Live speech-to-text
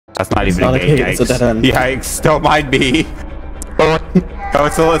That's not even a gate. Yikes. It's a dead end. Yikes. Still might be. Oh,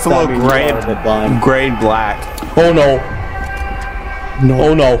 it's a little gray and black. Oh no. No.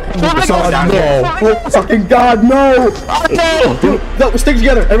 Oh no. Oh God, no. Oh fucking God, no. No, stick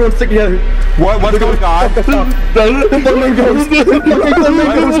together. Everyone stick together. What's going on? The flamingos. The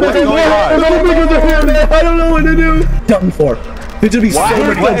flamingos. What's going on? The flamingos are here, man. I don't know what to do. Done for. There's gonna be so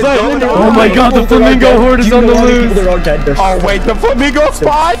many. Oh my God, the flamingo horde is on the loose. Oh wait, the flamingo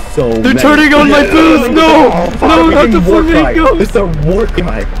spawn? They're turning on my boost. No, no, not the flamingos. It's a war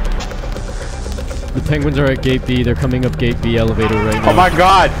cry. The penguins are at gate B. They're coming up gate B elevator right now. Oh my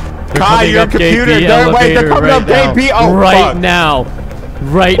God. Kai, your computer. They're coming up gate B. Oh, right now.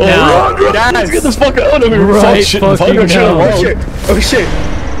 Right now. Let's get this fucker out of here. Right fucking now. Oh shit. Oh shit.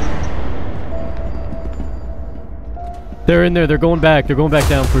 They're in there. They're going back. They're going back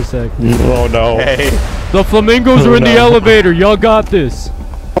down for a sec. Oh no. Hey. The flamingos are in the elevator. Y'all got this.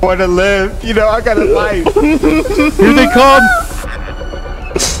 I want to live. You know, I got a life. Here they come.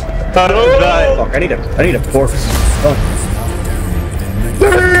 Fuck, I need a force. Oh.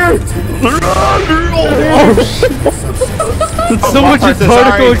 Someone just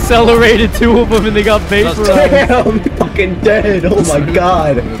particle accelerated two of them and they got vaporized. Damn, fucking dead. Oh my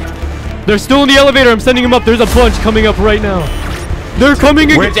God. They're still in the elevator. I'm sending them up. There's a bunch coming up right now. They're coming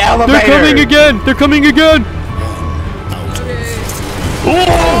again. Which elevator? They're coming again. They're coming again.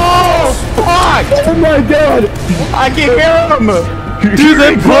 Oh, fuck! Oh my God. I can hear them. Dude,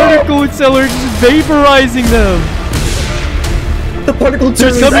 that particle accelerator is vaporizing them. The particle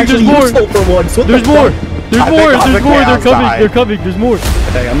There's is actually more. useful for once. What There's the more. fuck? There's more. There's more. They're coming. outside. They're coming. There's more.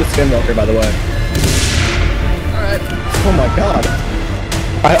 Hey, I'm the skinwalker, by the way. Alright. Oh my God.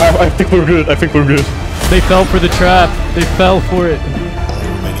 I think we're good. I think we're good. They fell for the trap. They fell for it.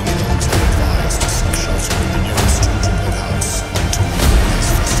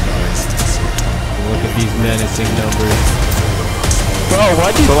 Look at these menacing numbers. Bro,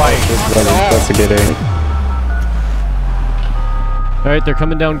 what do you like? That's a good aim. Alright, they're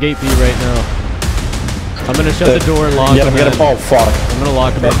coming down gate B right now. I'm gonna shut the door and lock them in. Oh fuck. I'm gonna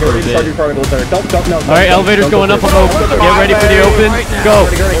lock them in for a bit. No. Alright, elevator's going up. Get ready for the open. Go.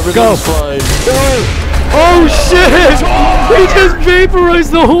 Go. Oh shit! He just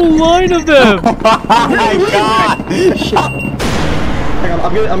vaporized the whole line of them! Oh my God! Hang on,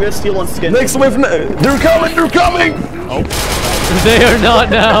 I'm gonna steal one skin. Next wave, they're coming! Oh. They are not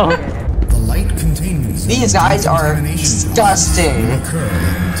now. The light contains These guys are disgusting.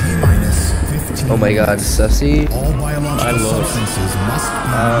 Oh my God, Sussy. I love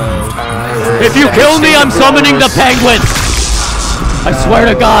If you kill me, I'm summoning the penguins! I swear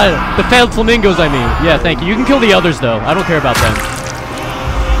to God. The failed flamingos, I mean. Yeah, thank you. You can kill the others, though. I don't care about them.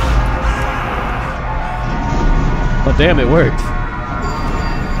 Oh, damn, it worked.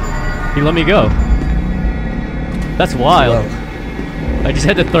 He let me go. That's wild. I just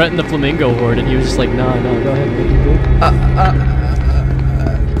had to threaten the flamingo horde, and he was just like, nah, go ahead, make it good.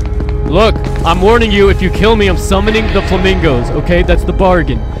 Look, I'm warning you, if you kill me, I'm summoning the flamingos, okay? That's the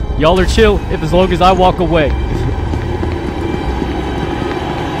bargain. Y'all are chill as long as I walk away.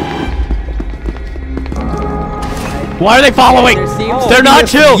 Why are they following? They're not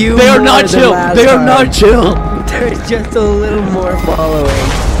chill. They are not chill. They are not chill. There's just a little more following.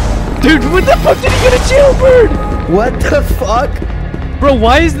 Dude, what the fuck did he get a jailbird? What the fuck? Bro,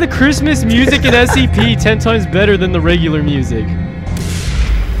 why is the Christmas music in SCP 10 times better than the regular music?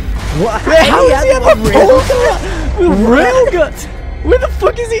 What? How does he have a railgun? Where the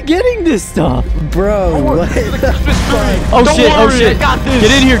fuck is he getting this stuff? Bro, what the fuck? Oh shit, oh shit.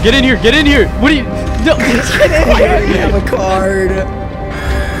 Get in here, get in here, get in here. What are you? No. Get in here, you have a card.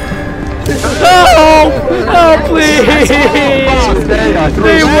 No! Oh, please!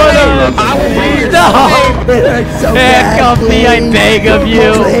 They would've! No! Handcuff me, I beg of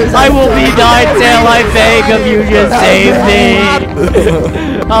you! I will be died till I beg of you, just save me!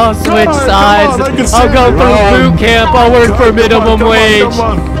 I'll switch sides! I'll go through boot camp, I'll work for minimum wage!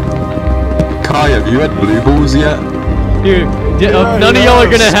 Kai, have you had blue balls yet? Dude, none of y'all are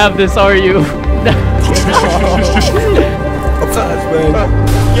gonna have this, are you?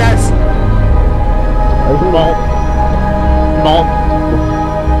 Yes! Malt. Malt.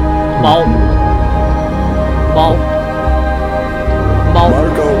 Malt. Malt. Malt.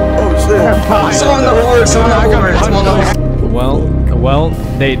 Marco. Oh shit. It's on the horse, on the horse. Well,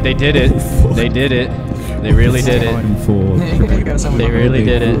 they did it. They did it. They really did it. They really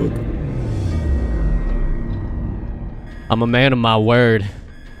did it. I'm a man of my word.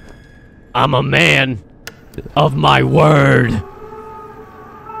 I'm a man of my word.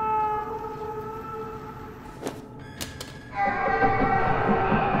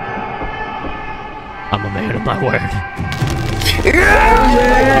 I'm a man of my word.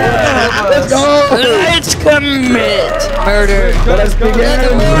 Let's go! Let's commit murder. Let us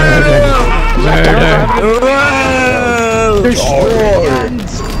begin. Destroy.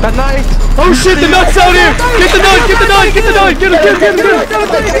 That knife! Oh shit, the nut's out here! Get the nut! Get the nut! Get the nut! Get him! Get him!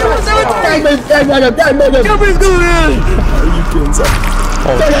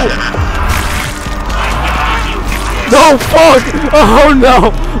 No, fuck! Oh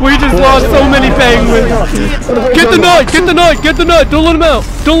no! We just lost so many penguins! Get the nut! Get the nut! Get the nut! Don't let him out!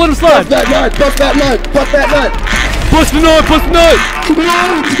 Don't let him slide! Bust that nut! Bust that nut! Bust that nut! Bust the nut! Bust the nut!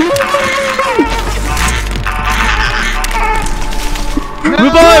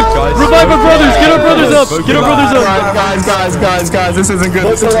 Revive! Revive our brothers! Get our brothers up! Get our brothers up! Guys, this isn't good.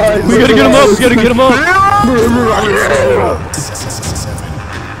 We gotta get them up! We gotta get them up!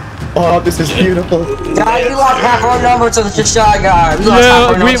 Oh, this is beautiful. Guys, we lost half our number to the shy guy.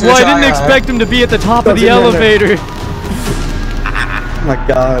 Yeah, well, I didn't expect him to be at the top of the elevator. Oh my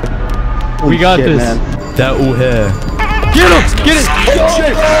god. We got this. Man. They're all here. Get him! Get it!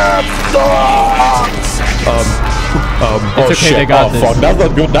 It's okay, they got this. Fuck, that's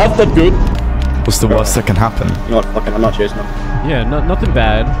not good. That's not good. What's the worst that can happen? You know what? Fucking, I'm not chasing them. Yeah, nothing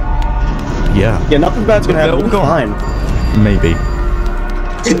bad. Yeah. Yeah, nothing bad's gonna happen. We'll be fine. Maybe.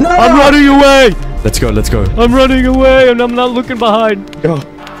 No! I'm running away! Let's go. Let's go. I'm running away and I'm not looking behind. Oh,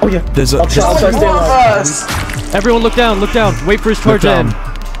 oh yeah. There's a. I'll try to stay alive. Everyone look down, look down. Wait for his charge to end.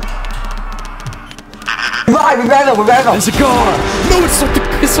 Right, we ran them. There's a guard. No, it's not the.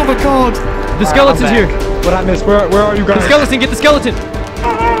 It's not a guard. The skeleton's here. What I missed? Where are you The guys? skeleton, get the skeleton.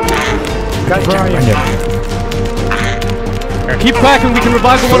 Guys, where are you? Keep cracking, we can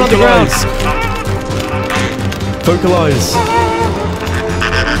revive the one on the ground. Vocalize.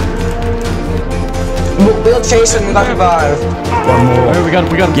 We'll chase him. We got to survive. One more. Alright, we got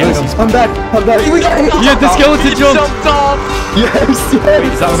him. Yes. I'm back. I'm back. Yeah, the skeleton jumped. Yes. Wait,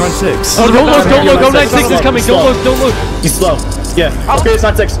 is that 96? Oh, don't look, don't look. 096 is coming. Don't look, don't look. He's slow. Yeah. Okay, it's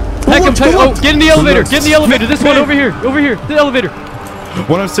 96. Heck him, oh, get in the elevator. Get in the elevator. This one over here. Over here. The elevator.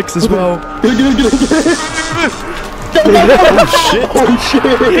 106 as well. Get it. Oh shit. Oh shit.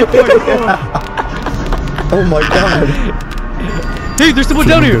 Oh my god. Hey, there's someone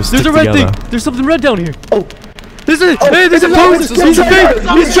down here. Flamingos There's a stick red together. thing. There's something red down here. Oh. There's a hey, there's a pose. He's a fake.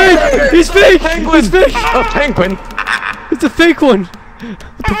 He's fake. He's fake. He's fake. A penguin. It's a fake one.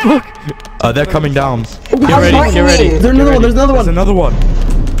 What the fuck? They're coming down. Get ready. Get ready. There's another one. There's another There's one. another one.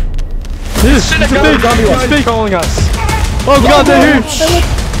 It's a fake. It's fake. Calling us. Oh god, they're here.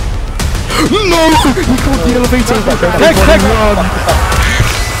 No! We caught the elevator. Heck.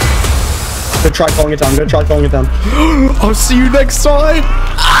 I'm gonna try calling it down. I'll see you next time.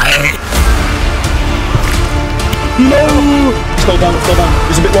 No! Slow down.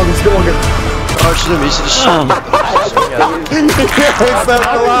 It's a bit longer. It's that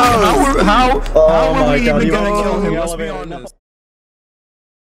loud. How Oh are my we god, even you gonna wanna kill kill him? him? Let's be honest.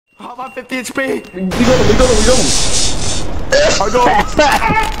 How about 50 HP? We got him. I got him.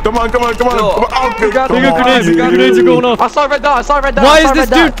 Come on. Oh, They got grenades. Grenades are going off. I saw red dot. Why is this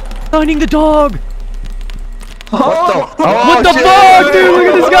dude finding the dog? What the? What the fuck, dude? Look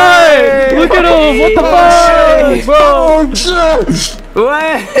at this guy! Look at him! What the fuck, bro?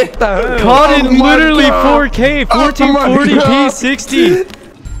 What the hell? Caught in literally 4K, 1440p 60.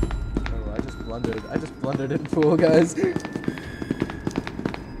 I just blundered in pool, guys.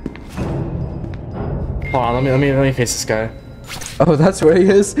 Hold on, let me face this guy. Oh, that's where he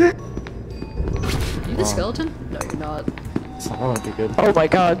is? You the skeleton? No, you're not. That might be good. Oh my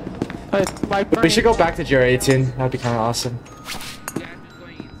god. We should go back to Tier 18. That'd be kind of awesome.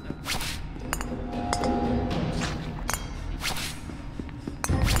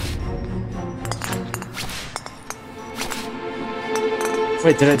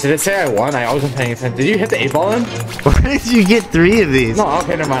 Wait, did it say I won? I wasn't paying attention. Did you hit the 8-ball in? Where did you get 3 of these? No,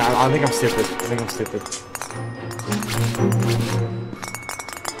 okay, never mind. I think I'm stupid.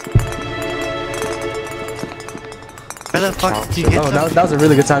 Where the fuck did you get them? That was a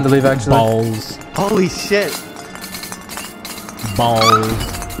really good time to leave, actually. Balls. Holy shit. Balls.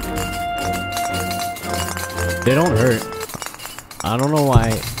 They don't hurt. I don't know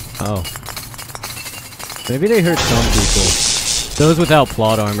why. Oh. Maybe they hurt some people. Those without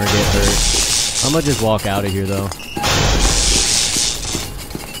plot armor get hurt. I'm gonna just walk out of here though.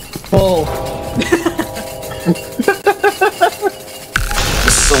 Oh.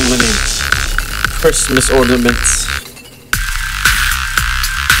 So many Christmas ornaments.